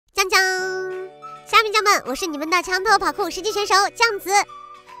虾米酱们，我是你们的墙头跑酷实际选手酱子。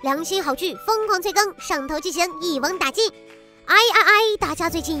良心好剧疯狂催更，上头剧情一网打尽。大家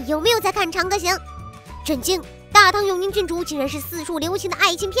最近有没有在看《长歌行》？震惊！大唐永宁郡主竟然是四处留情的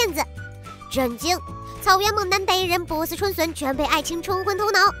爱情骗子。震惊！草原猛男代言人波斯春笋居然被爱情冲昏头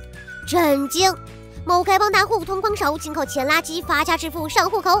脑。震惊！某丐帮大户同狂手竟靠捡垃圾发家致富上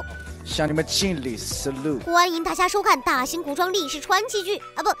户口。向你们敬礼 salute！ 欢迎大家收看大型古装历史传奇剧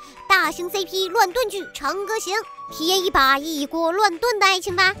大型 CP 乱炖剧《长歌行》，体验一把异国乱炖的爱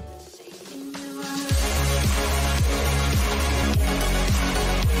情吧。《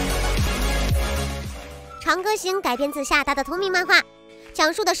长歌行》改编自夏达的同名漫画，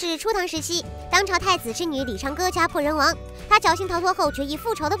讲述的是初唐时期当朝太子之女李长歌家破人亡，她侥幸逃脱后决意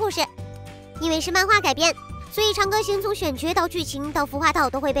复仇的故事。因为是漫画改编，所以《长歌行》从选角到剧情到服化道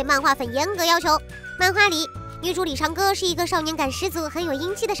都会被漫画粉严格要求。漫画里，女主李长歌是一个少年感十足、很有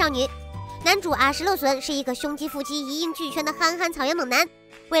英气的少女，男主阿什勒隼是一个胸肌腹肌、一应俱全的憨憨草原猛男。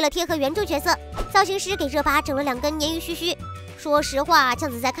为了贴合原著角色，造型师给热巴整了2根鲶鱼须须。说实话，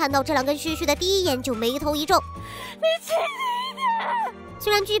酱子在看到这2根须须的第一眼就眉头一皱。你去你的！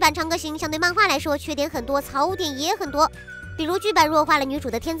虽然剧版《长歌行》相对漫画来说缺点很多，槽点也很多。比如剧版弱化了女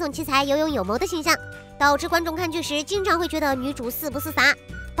主的天纵奇才、有勇有谋的形象，导致观众看剧时经常会觉得女主似不似傻。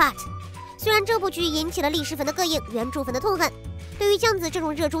But 虽然这部剧引起了历史粉的膈应，原著粉的痛恨，对于酱子这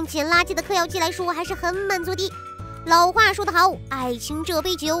种热衷捡垃圾的嗑药剂来说还是很满足的。老话说得好，爱情这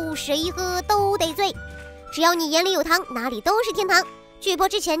杯酒谁喝都得醉，只要你眼里有糖，哪里都是天堂。剧播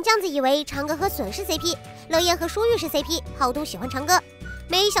之前，酱子以为长歌和隼是 CP， 乐言和舒玉是 CP， 好都喜欢长歌。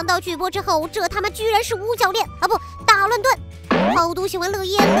没想到剧播之后，这他妈居然是无教练大乱炖。好都喜欢乐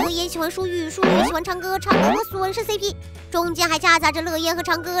言，乐言喜欢舒玉，舒玉喜欢长歌，长歌和隼是 CP， 中间还夹杂着乐言和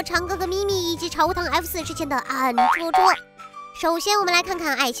长歌，长歌和咪咪以及朝堂 F4 之前的暗戳戳。首先我们来看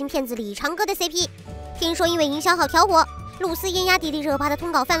看爱情骗子李长歌的 CP。 听说因为营销号挑火，露丝艳压弟弟热巴的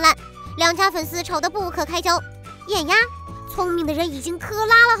通稿泛滥，2家粉丝吵得不可开交。艳压，聪明的人已经可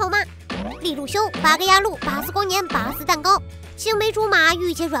拉了好吗？利路修8个压路，8丝光年，8丝蛋糕，青梅竹马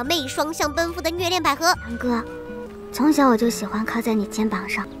御姐软妹，双向奔赴的虐恋百合。长歌，从小我就喜欢靠在你肩膀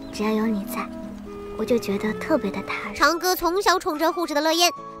上，只要有你在，我就觉得特别的踏实。长歌从小宠着护着的乐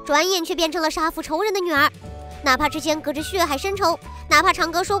言，转眼却变成了杀父仇人的女儿。哪怕之间隔着血海深仇，哪怕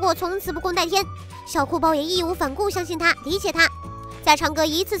长歌说过从此不共戴天，小哭包也义无反顾相信他，理解他。在长歌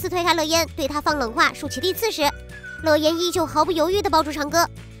一次次推开乐言，对他放冷话，竖起第4时，乐言依旧毫不犹豫地抱住长歌。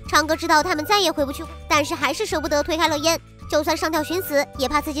长歌知道他们再也回不去，但是还是舍不得推开乐言，就算上吊寻死，也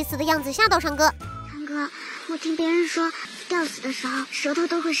怕自己死的样子吓到长歌。长歌，我听别人说吊死的时候舌头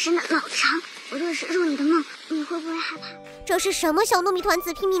都会伸得老长，我若是入你的梦，你会不会害怕？这是什么小糯米团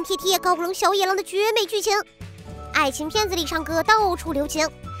子拼命贴贴高冷小野狼的绝美剧情？爱情骗子里长歌到处留情，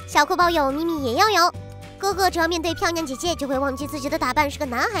小哭包有，咪咪也要有。哥哥只要面对漂亮姐姐，就会忘记自己的打扮是个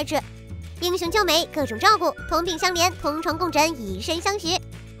男孩子。英雄救美，各种照顾，同病相怜，同床共枕，以身相许。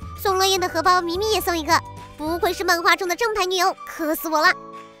送乐言的荷包，咪咪也送一个。不愧是漫画中的正牌女友，磕死我了。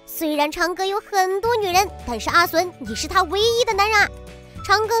虽然长歌有很多女人，但是阿隼你是他唯一的男人啊！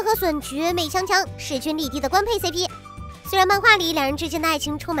长歌和隼绝美强强，势均力敌的官配 CP。虽然漫画里2人之间的爱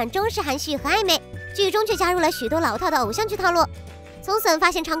情充满中式含蓄和暧昧，剧中却加入了许多老套的偶像剧套路。从隼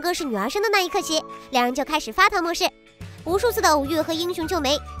发现长歌是女儿身的那一刻起，2人就开始发糖模式，无数次的偶遇和英雄救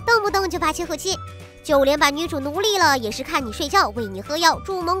美，动不动就8妻后妻，就连把女主奴隶了也是看你睡觉，喂你喝药，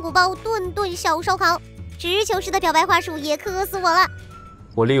住蒙古包，顿顿小烧烤。直球式的表白话术也磕死我了。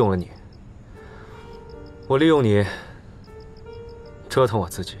我利用了你，我利用你折腾我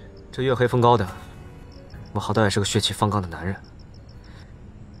自己，这月黑风高的，我好歹也是个血气方刚的男人，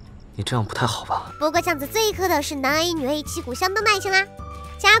你这样不太好吧？不过酱子最磕的是男 A 女 A 旗鼓相当的爱情啦。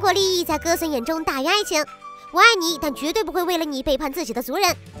家国利益在歌隼眼中大于爱情，我爱你，但绝对不会为了你背叛自己的族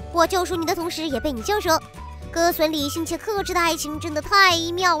人。我救赎你的同时，也被你救赎。歌隼理性且克制的爱情真的太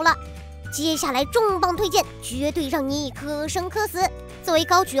妙了。接下来重磅推荐，绝对让你可生可死。作为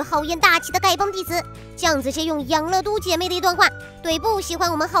高举浩嫣大旗的丐帮弟子，酱子借用养乐多姐妹的一段话，对不喜欢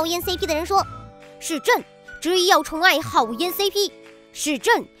我们浩嫣 CP 的人说：是朕执意要宠爱浩嫣 CP， 是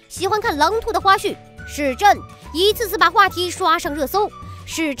朕喜欢看狼兔的花絮，是朕一次次把话题刷上热搜，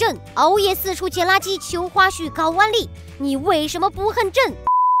是朕熬夜四处捡垃圾求花絮搞案例，你为什么不恨朕？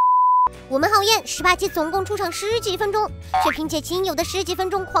我们浩嫣18集总共出场10几分钟，却凭借仅有的10几分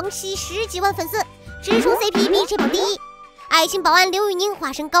钟狂吸10几万粉丝，直冲 CP 比这榜第1。爱情保安刘宇宁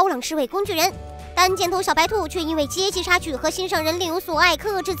化身高冷侍卫工具人，单箭头小白兔却因为阶级差距和心上人另有所爱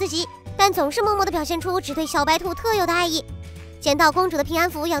克制自己，但总是默默地表现出只对小白兔特有的爱意。捡到公主的平安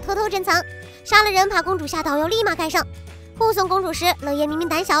符要偷偷珍藏，杀了人怕公主吓到要立马盖上。护送公主时，乐言明明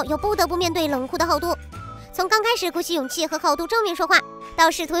胆小，又不得不面对冷酷的皓都。从刚开始鼓起勇气和皓都正面说话，到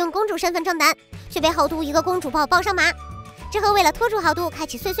试图用公主身份壮胆，却被皓都一个公主抱抱上马。之后为了拖住皓都，开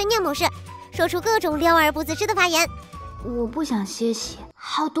启碎碎念模式，说出各种撩而不自知的发言。我不想歇息，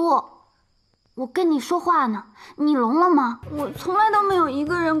皓都，我跟你说话呢，你聋了吗？我从来都没有一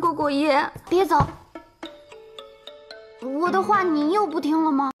个人过过夜。别走，我的话你又不听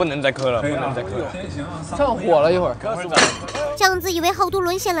了吗？不能再磕了，不能再磕了，趁火了一会儿。酱子以为皓都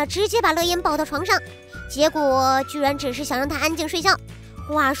沦陷了，直接把乐言抱到床上，结果居然只是想让他安静睡觉。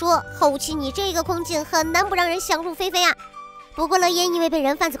话说后期你这个空镜很难不让人想入非非啊。不过乐言因为被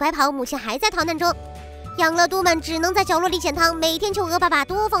人贩子拐跑，目前还在逃难中，养乐多们只能在角落里捡糖，每天求鹅爸爸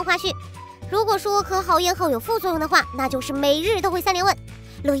多放花絮。如果说和好言后有副作用的话，那就是每日都会3连问：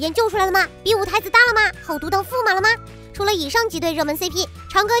乐言救出来了吗？比舞台子大了吗？皓都当驸马了吗？除了以上几对热门 CP，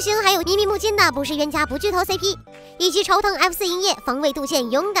 长歌行还有一鸣目金的不是冤家不剧透 CP， 以及朝堂 F4 营业防卫渡线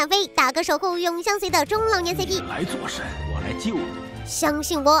勇敢飞大哥守护永相随的中老年 CP。 来做甚，我来救你。相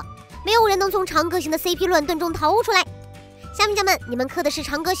信我，没有人能从长歌行的 CP 乱炖中逃出来。虾米酱们，你们磕的是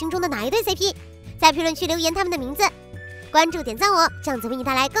长歌行中的哪一对 CP？ 在评论区留言他们的名字，关注点赞我，酱子为你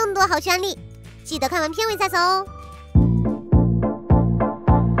带来更多好剧案例。记得看完片尾再走哦。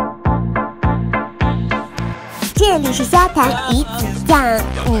这里是虾谈鱼子酱，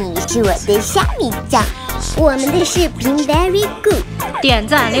你是我的虾米酱。我们的视频 very good， 点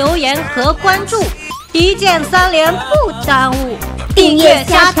赞、留言和关注，一键3连不耽误，订阅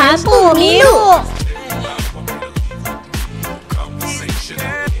虾谈不迷路。